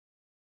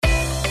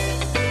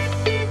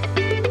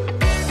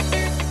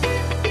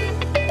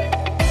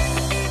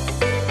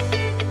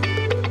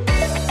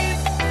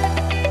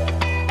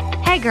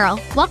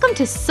girl. Welcome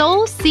to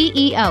Soul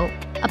CEO,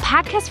 a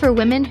podcast for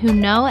women who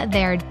know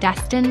they're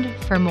destined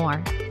for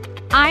more.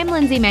 I'm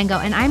Lindsay Mango,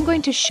 and I'm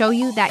going to show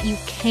you that you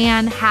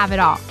can have it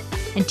all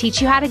and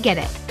teach you how to get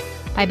it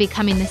by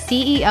becoming the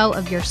CEO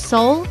of your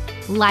soul,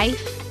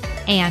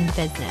 life, and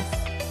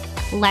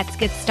business. Let's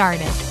get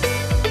started.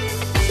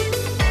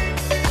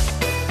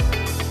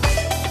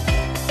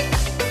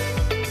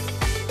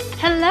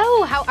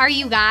 Hello, how are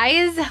you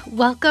guys?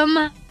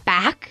 Welcome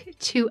back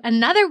to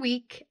another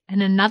week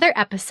and another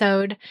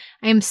episode.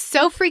 I am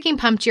so freaking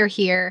pumped you're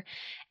here.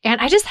 And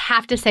I just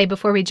have to say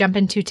before we jump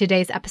into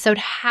today's episode,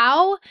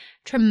 how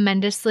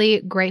tremendously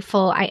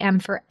grateful I am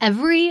for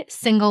every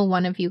single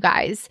one of you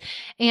guys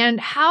and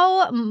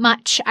how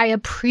much I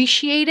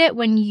appreciate it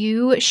when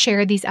you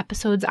share these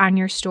episodes on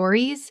your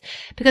stories.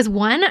 Because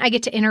one, I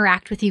get to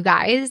interact with you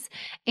guys.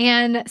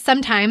 And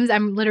sometimes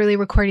I'm literally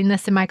recording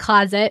this in my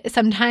closet.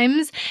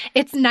 Sometimes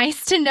it's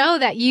nice to know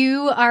that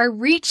you are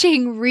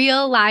reaching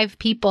real live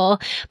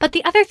people. But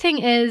the other thing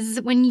is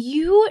when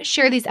you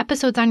share these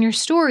episodes on your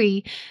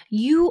story,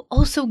 you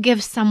also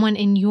give someone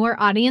in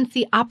your audience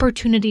the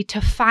opportunity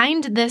to find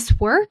this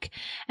work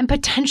and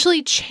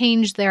potentially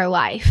change their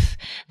life,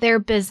 their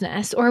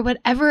business, or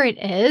whatever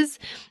it is.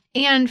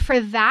 And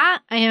for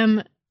that, I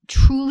am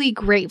truly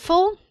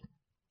grateful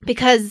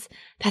because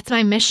that's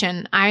my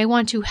mission. I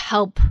want to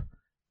help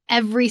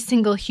every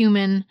single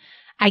human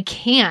I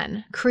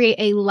can create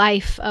a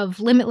life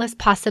of limitless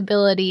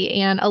possibility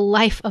and a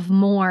life of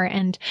more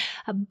and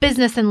a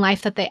business and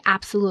life that they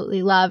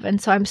absolutely love.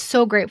 And so I'm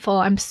so grateful.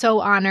 I'm so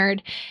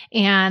honored.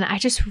 And I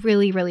just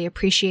really, really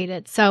appreciate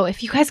it. So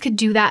if you guys could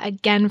do that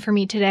again for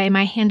me today,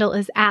 my handle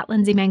is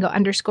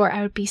 @LindsayMango_.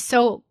 I would be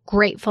so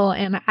grateful.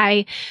 And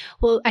I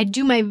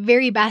do my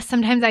very best.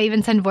 Sometimes I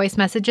even send voice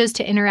messages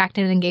to interact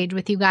and engage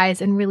with you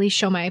guys and really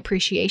show my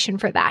appreciation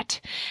for that.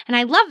 And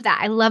I love that.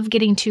 I love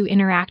getting to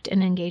interact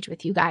and engage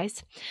with you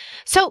guys.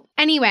 So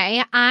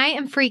anyway, I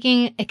am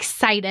freaking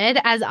excited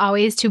as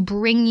always to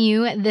bring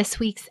you this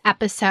week's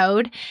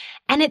episode.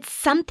 And it's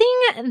something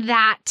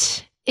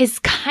that is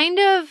kind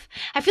of,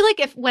 I feel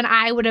like when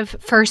I would have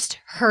first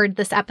heard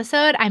this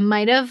episode, I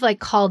might have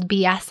called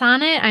BS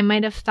on it. I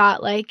might have thought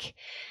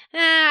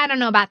I don't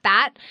know about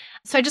that.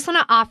 So I just want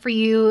to offer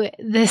you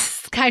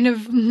this kind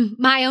of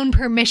my own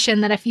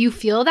permission that if you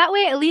feel that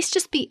way, at least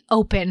just be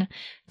open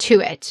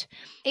to it.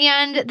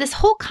 And this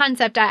whole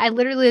concept, I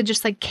literally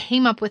just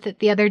came up with it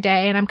the other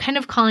day, and I'm kind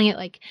of calling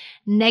it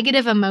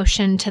negative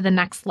emotion to the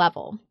next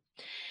level.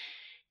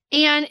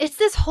 And it's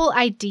this whole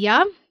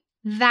idea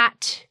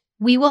that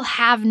we will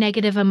have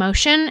negative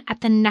emotion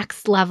at the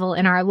next level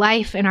in our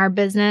life, in our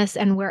business,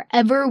 and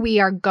wherever we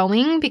are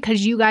going,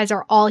 because you guys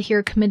are all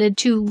here committed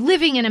to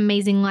living an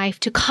amazing life,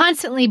 to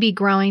constantly be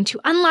growing, to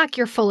unlock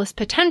your fullest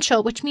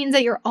potential, which means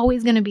that you're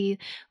always going to be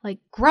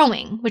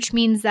growing, which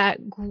means that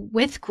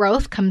with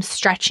growth comes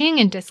stretching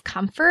and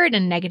discomfort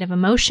and negative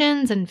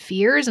emotions and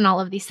fears and all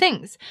of these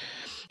things.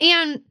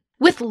 And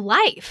with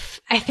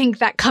life, I think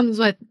that comes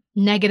with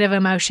negative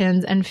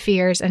emotions and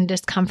fears and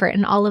discomfort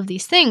and all of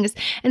these things.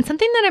 And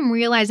something that I'm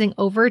realizing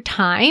over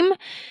time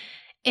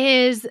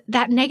is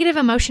that negative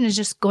emotion is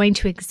just going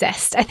to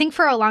exist. I think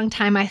for a long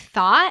time I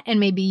thought, and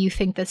maybe you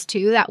think this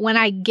too, that when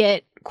I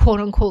get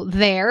quote unquote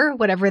there,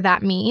 whatever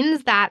that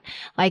means, that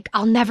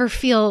I'll never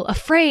feel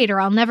afraid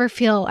or I'll never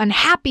feel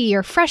unhappy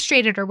or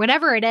frustrated or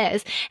whatever it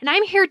is. And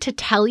I'm here to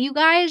tell you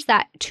guys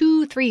that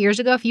 2-3 years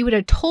ago, if you would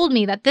have told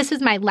me that this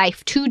is my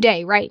life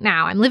today, right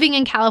now, I'm living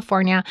in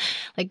California,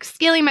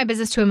 scaling my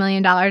business to $1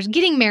 million,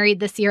 getting married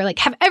this year,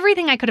 have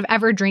everything I could have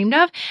ever dreamed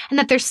of, and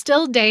that there's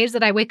still days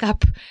that I wake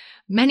up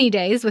many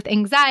days with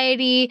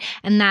anxiety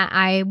and that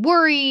I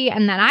worry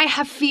and that I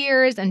have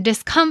fears and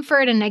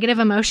discomfort and negative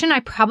emotion, I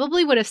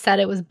probably would have said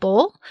it was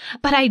bull,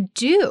 but I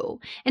do.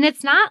 And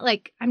it's not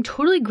I'm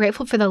totally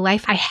grateful for the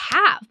life I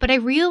have, but I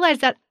realize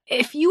that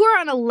if you are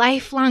on a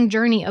lifelong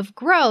journey of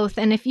growth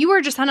and if you are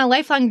just on a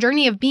lifelong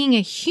journey of being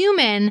a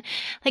human,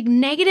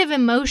 negative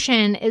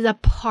emotion is a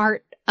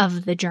part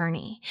of the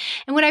journey.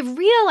 And what I've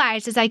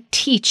realized is I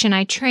teach and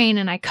I train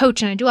and I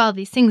coach and I do all of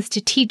these things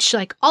to teach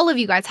all of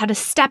you guys how to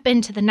step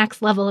into the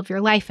next level of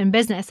your life and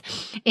business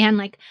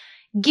and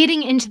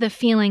getting into the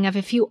feeling of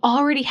if you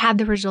already had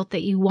the result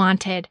that you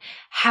wanted,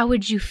 how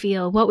would you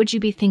feel? What would you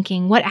be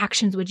thinking? What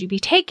actions would you be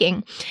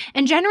taking?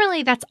 And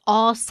generally that's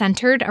all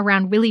centered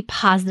around really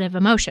positive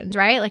emotions,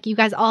 right? You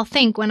guys all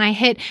think when I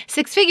hit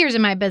 6 figures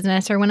in my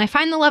business or when I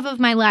find the love of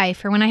my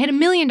life or when I hit $1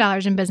 million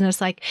in business,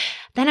 then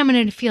I'm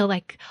going to feel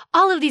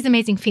all of these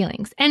amazing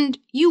feelings. And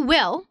you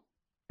will.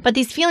 But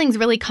these feelings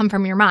really come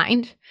from your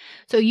mind.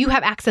 So you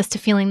have access to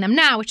feeling them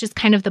now, which is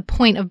kind of the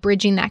point of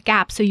bridging that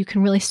gap so you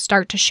can really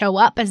start to show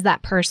up as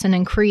that person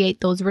and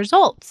create those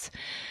results.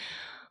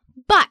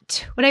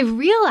 But what I've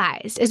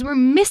realized is we're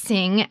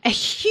missing a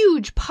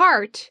huge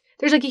part.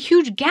 There's a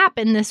huge gap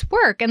in this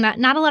work and that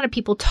not a lot of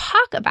people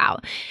talk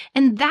about.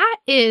 And that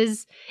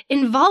is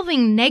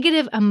involving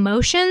negative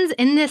emotions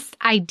in this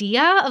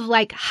idea of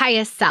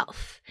highest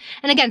self.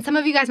 And again, some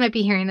of you guys might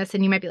be hearing this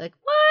and you might be like,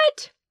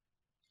 what?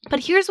 But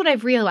here's what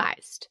I've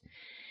realized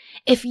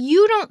If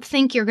you don't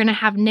think you're going to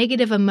have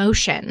negative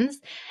emotions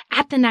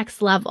at the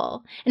next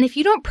level, and if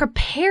you don't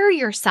prepare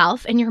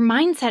yourself and your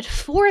mindset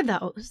for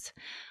those,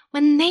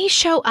 when they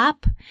show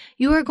up,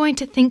 you are going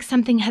to think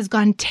something has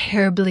gone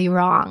terribly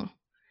wrong.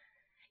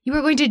 You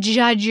are going to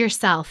judge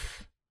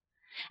yourself.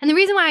 And the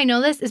reason why I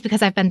know this is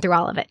because I've been through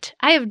all of it.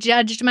 I have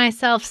judged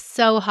myself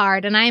so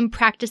hard, and I am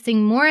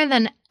practicing more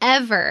than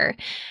ever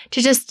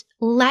to just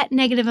let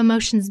negative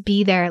emotions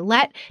be there,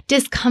 let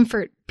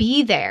discomfort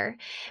be there,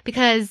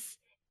 because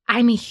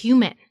I'm a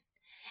human.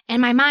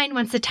 And my mind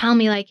wants to tell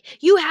me, like,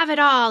 you have it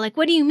all. Like,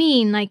 what do you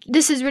mean? Like,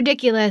 this is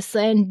ridiculous.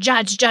 And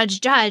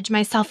judge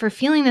myself for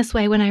feeling this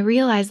way, when I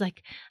realize,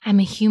 like, I'm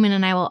a human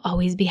and I will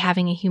always be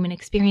having a human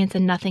experience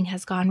and nothing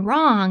has gone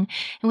wrong.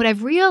 And what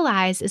I've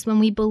realized is when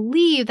we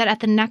believe that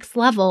at the next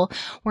level,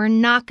 we're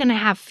not going to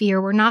have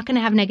fear, we're not going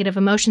to have negative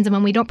emotions. And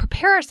when we don't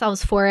prepare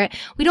ourselves for it,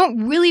 we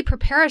don't really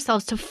prepare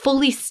ourselves to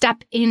fully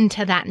step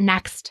into that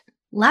next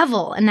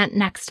level and that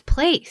next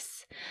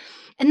place.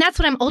 And that's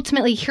what I'm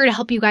ultimately here to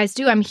help you guys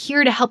do. I'm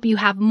here to help you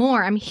have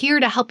more. I'm here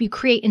to help you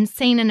create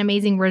insane and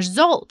amazing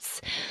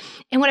results.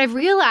 And what I've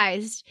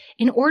realized,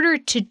 in order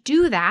to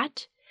do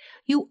that,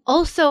 you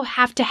also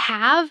have to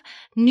have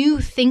new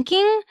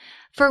thinking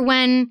for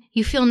when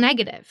you feel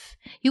negative.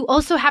 You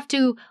also have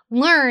to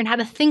learn how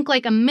to think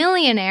like a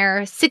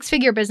millionaire,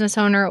 six-figure business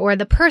owner, or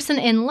the person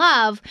in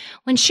love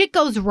when shit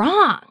goes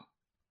wrong.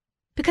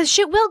 Because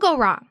shit will go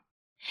wrong.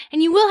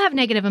 And you will have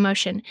negative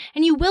emotion,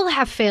 and you will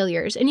have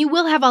failures, and you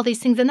will have all these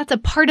things, and that's a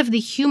part of the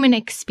human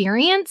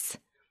experience.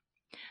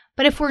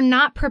 But if we're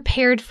not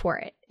prepared for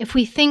it, if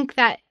we think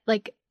that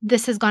like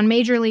this has gone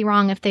majorly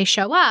wrong if they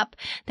show up,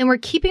 then we're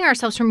keeping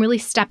ourselves from really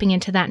stepping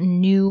into that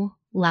new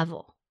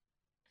level.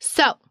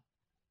 So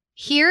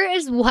here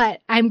is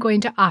what I'm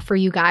going to offer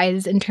you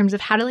guys in terms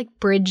of how to like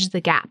bridge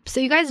the gap. So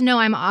you guys know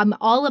I'm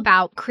all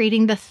about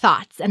creating the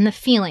thoughts and the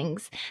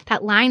feelings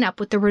that line up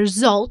with the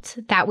result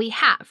that we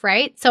have,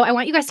 right? So I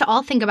want you guys to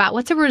all think about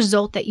what's a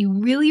result that you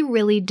really,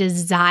 really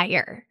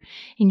desire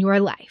in your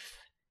life,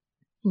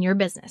 in your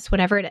business,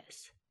 whatever it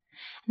is.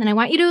 And then I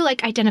want you to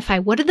like identify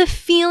what are the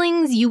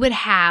feelings you would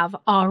have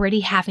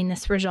already having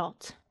this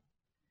result.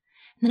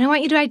 And then I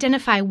want you to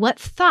identify what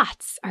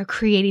thoughts are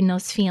creating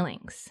those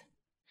feelings.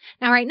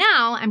 Now, right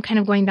now, I'm kind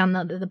of going down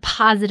the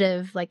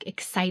positive, like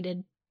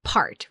excited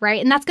part,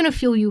 right? And that's going to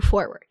fuel you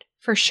forward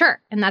for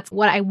sure. And that's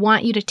what I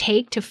want you to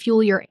take to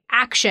fuel your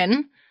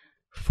action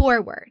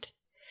forward.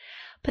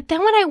 But then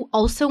what I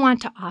also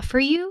want to offer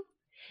you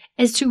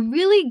is to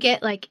really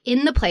get like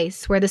in the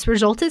place where this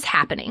result is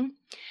happening.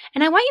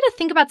 And I want you to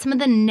think about some of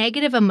the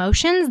negative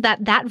emotions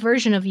that that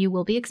version of you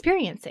will be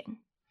experiencing.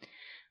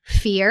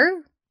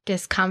 Fear,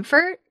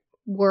 discomfort,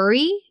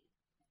 worry.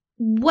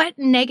 What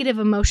negative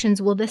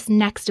emotions will this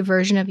next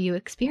version of you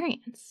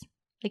experience?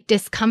 Like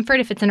discomfort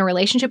if it's in a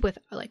relationship with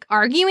like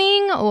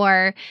arguing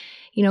or,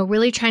 you know,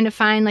 really trying to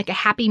find like a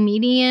happy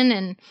median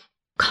and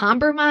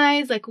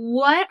compromise. Like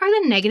what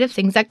are the negative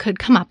things that could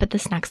come up at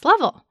this next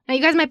level? Now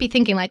you guys might be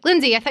thinking like,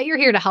 Lindsay, I thought you were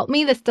here to help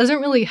me. This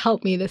doesn't really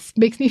help me. This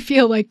makes me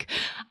feel like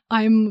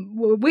I'm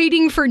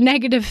waiting for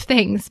negative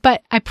things,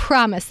 but I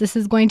promise this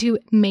is going to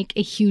make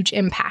a huge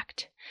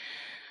impact.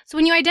 So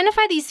when you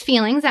identify these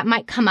feelings that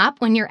might come up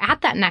when you're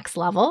at that next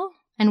level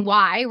and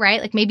why, right?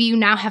 Like maybe you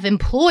now have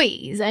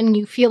employees and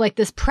you feel like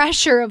this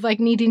pressure of like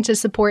needing to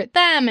support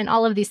them and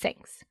all of these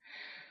things.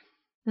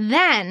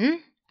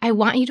 Then I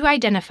want you to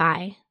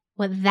identify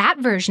what that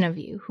version of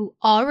you who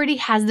already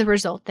has the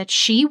result that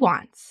she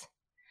wants,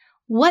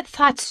 what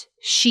thoughts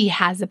she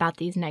has about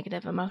these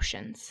negative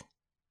emotions.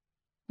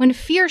 When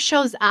fear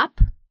shows up,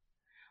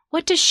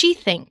 what does she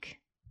think?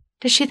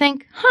 Does she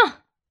think,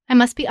 I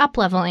must be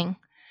up-leveling?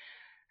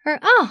 Or,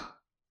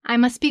 I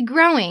must be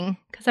growing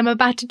because I'm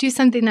about to do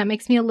something that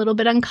makes me a little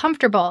bit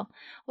uncomfortable.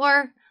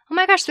 Or, oh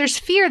my gosh, there's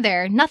fear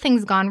there.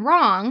 Nothing's gone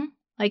wrong.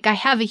 Like I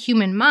have a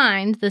human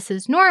mind. This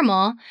is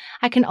normal.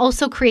 I can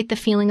also create the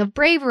feeling of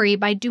bravery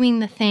by doing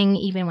the thing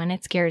even when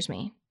it scares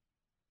me.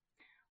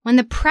 When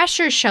the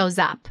pressure shows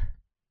up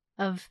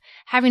of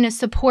having to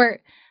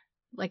support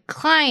like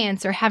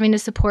clients or having to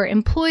support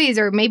employees,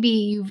 or maybe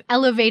you've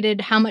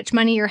elevated how much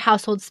money your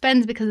household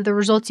spends because of the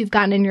results you've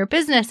gotten in your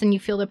business and you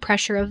feel the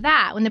pressure of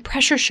that. When the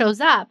pressure shows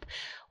up,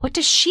 what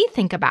does she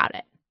think about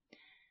it?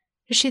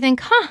 Does she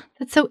think,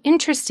 that's so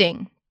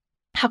interesting.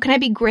 How can I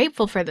be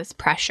grateful for this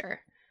pressure?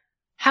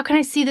 How can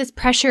I see this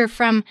pressure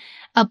from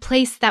a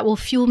place that will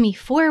fuel me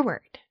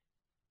forward?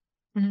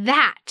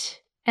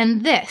 That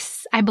and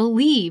this, I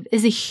believe,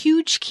 is a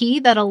huge key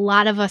that a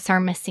lot of us are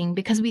missing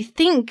because we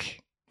think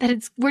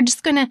that we're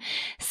just going to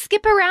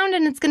skip around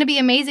and it's going to be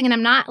amazing. And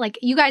I'm not like,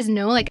 you guys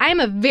know, like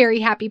I'm a very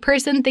happy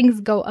person. Things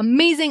go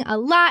amazing a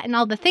lot and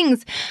all the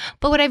things.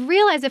 But what I've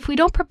realized, if we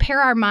don't prepare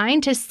our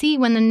mind to see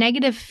when the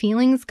negative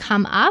feelings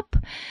come up,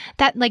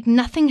 that like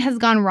nothing has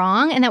gone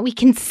wrong and that we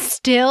can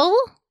still,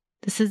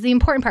 this is the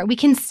important part, we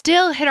can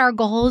still hit our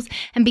goals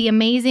and be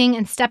amazing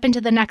and step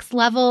into the next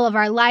level of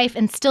our life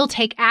and still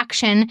take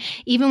action,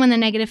 even when the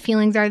negative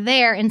feelings are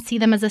there, and see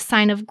them as a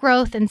sign of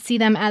growth and see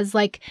them as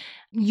like,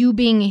 you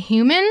being a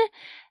human,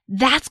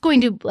 that's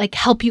going to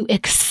help you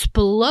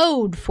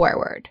explode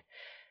forward.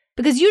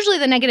 Because usually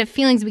the negative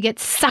feelings, we get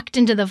sucked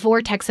into the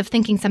vortex of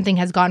thinking something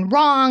has gone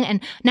wrong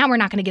and now we're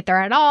not going to get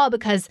there at all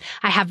because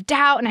I have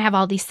doubt and I have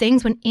all these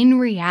things, when in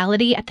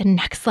reality, at the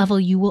next level,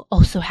 you will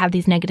also have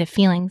these negative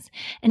feelings.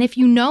 And if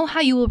you know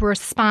how you will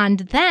respond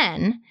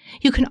then,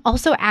 you can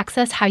also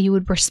access how you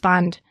would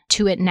respond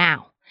to it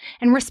now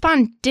and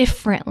respond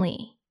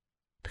differently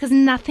because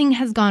nothing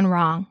has gone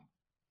wrong.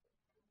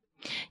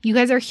 You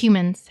guys are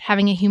humans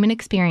having a human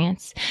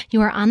experience.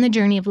 You are on the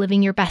journey of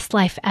living your best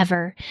life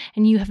ever,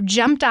 and you have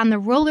jumped on the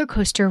roller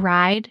coaster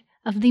ride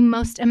of the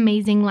most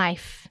amazing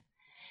life.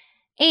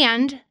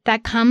 And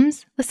that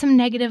comes with some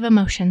negative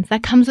emotions.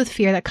 That comes with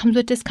fear. That comes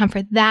with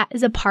discomfort. That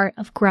is a part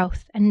of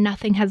growth, and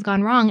nothing has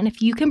gone wrong. And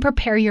if you can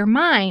prepare your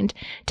mind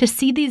to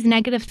see these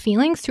negative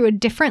feelings through a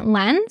different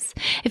lens,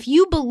 if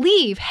you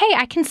believe, hey,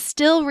 I can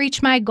still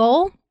reach my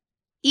goal,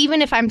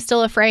 even if I'm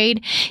still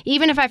afraid,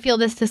 even if I feel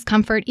this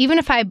discomfort, even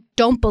if I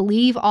don't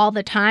believe all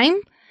the time,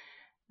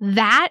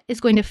 that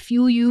is going to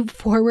fuel you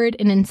forward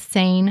in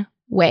insane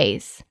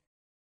ways.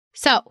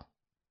 So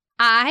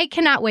I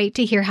cannot wait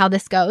to hear how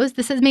this goes.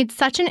 This has made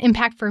such an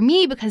impact for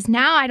me because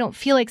now I don't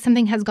feel like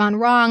something has gone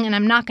wrong and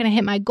I'm not going to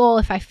hit my goal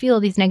if I feel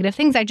these negative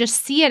things. I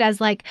just see it as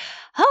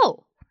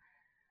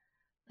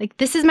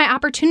this is my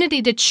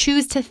opportunity to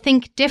choose to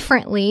think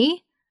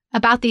differently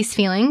about these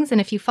feelings.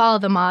 And if you follow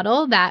the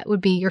model, that would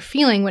be your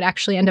feeling would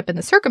actually end up in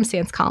the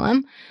circumstance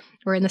column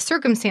or in the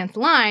circumstance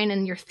line,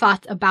 and your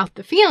thoughts about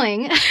the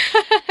feeling.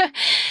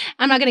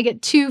 I'm not going to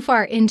get too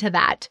far into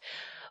that.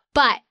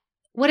 But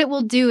what it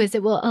will do is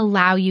it will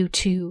allow you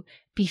to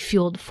be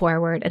fueled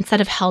forward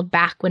instead of held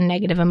back when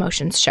negative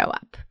emotions show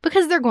up,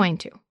 because they're going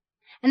to.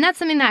 And that's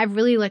something that I've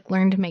really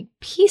learned to make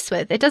peace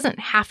with. It doesn't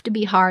have to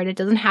be hard. It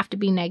doesn't have to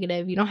be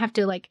negative. You don't have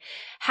to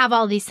have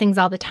all these things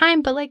all the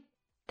time, but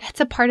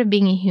that's a part of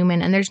being a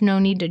human, and there's no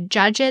need to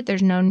judge it.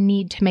 There's no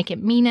need to make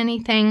it mean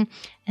anything,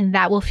 and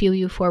that will fuel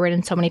you forward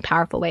in so many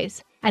powerful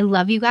ways. I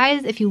love you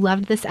guys. If you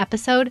loved this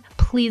episode,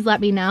 please let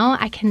me know.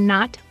 I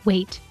cannot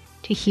wait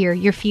to hear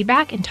your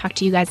feedback and talk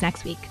to you guys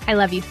next week. I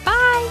love you.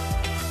 Bye.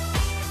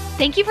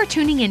 Thank you for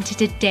tuning in to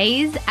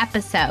today's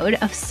episode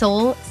of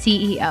Soul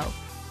CEO.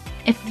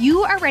 If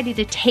you are ready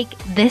to take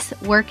this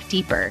work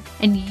deeper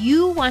and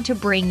you want to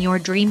bring your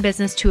dream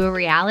business to a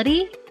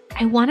reality,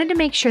 I wanted to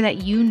make sure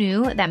that you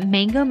knew that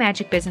Mango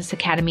Magic Business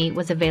Academy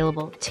was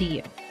available to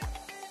you.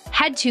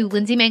 Head to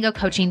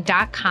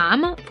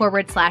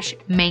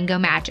lindsaymangocoaching.com/Mango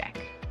Magic.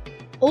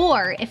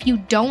 Or if you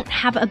don't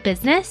have a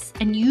business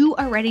and you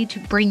are ready to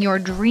bring your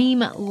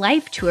dream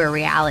life to a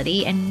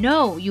reality and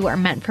know you are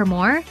meant for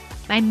more,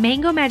 my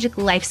Mango Magic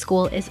Life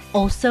School is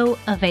also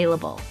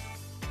available.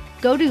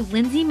 Go to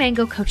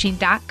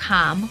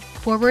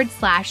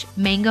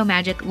lindsaymangocoaching.com/Mango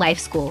Magic Life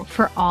School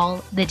for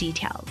all the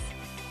details.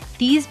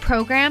 These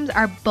programs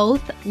are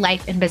both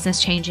life and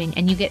business changing,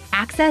 and you get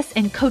access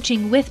and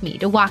coaching with me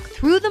to walk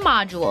through the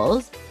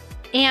modules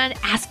and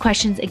ask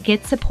questions and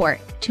get support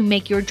to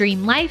make your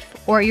dream life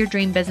or your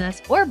dream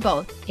business or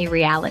both a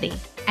reality.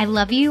 I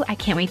love you. I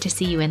can't wait to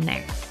see you in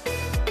there.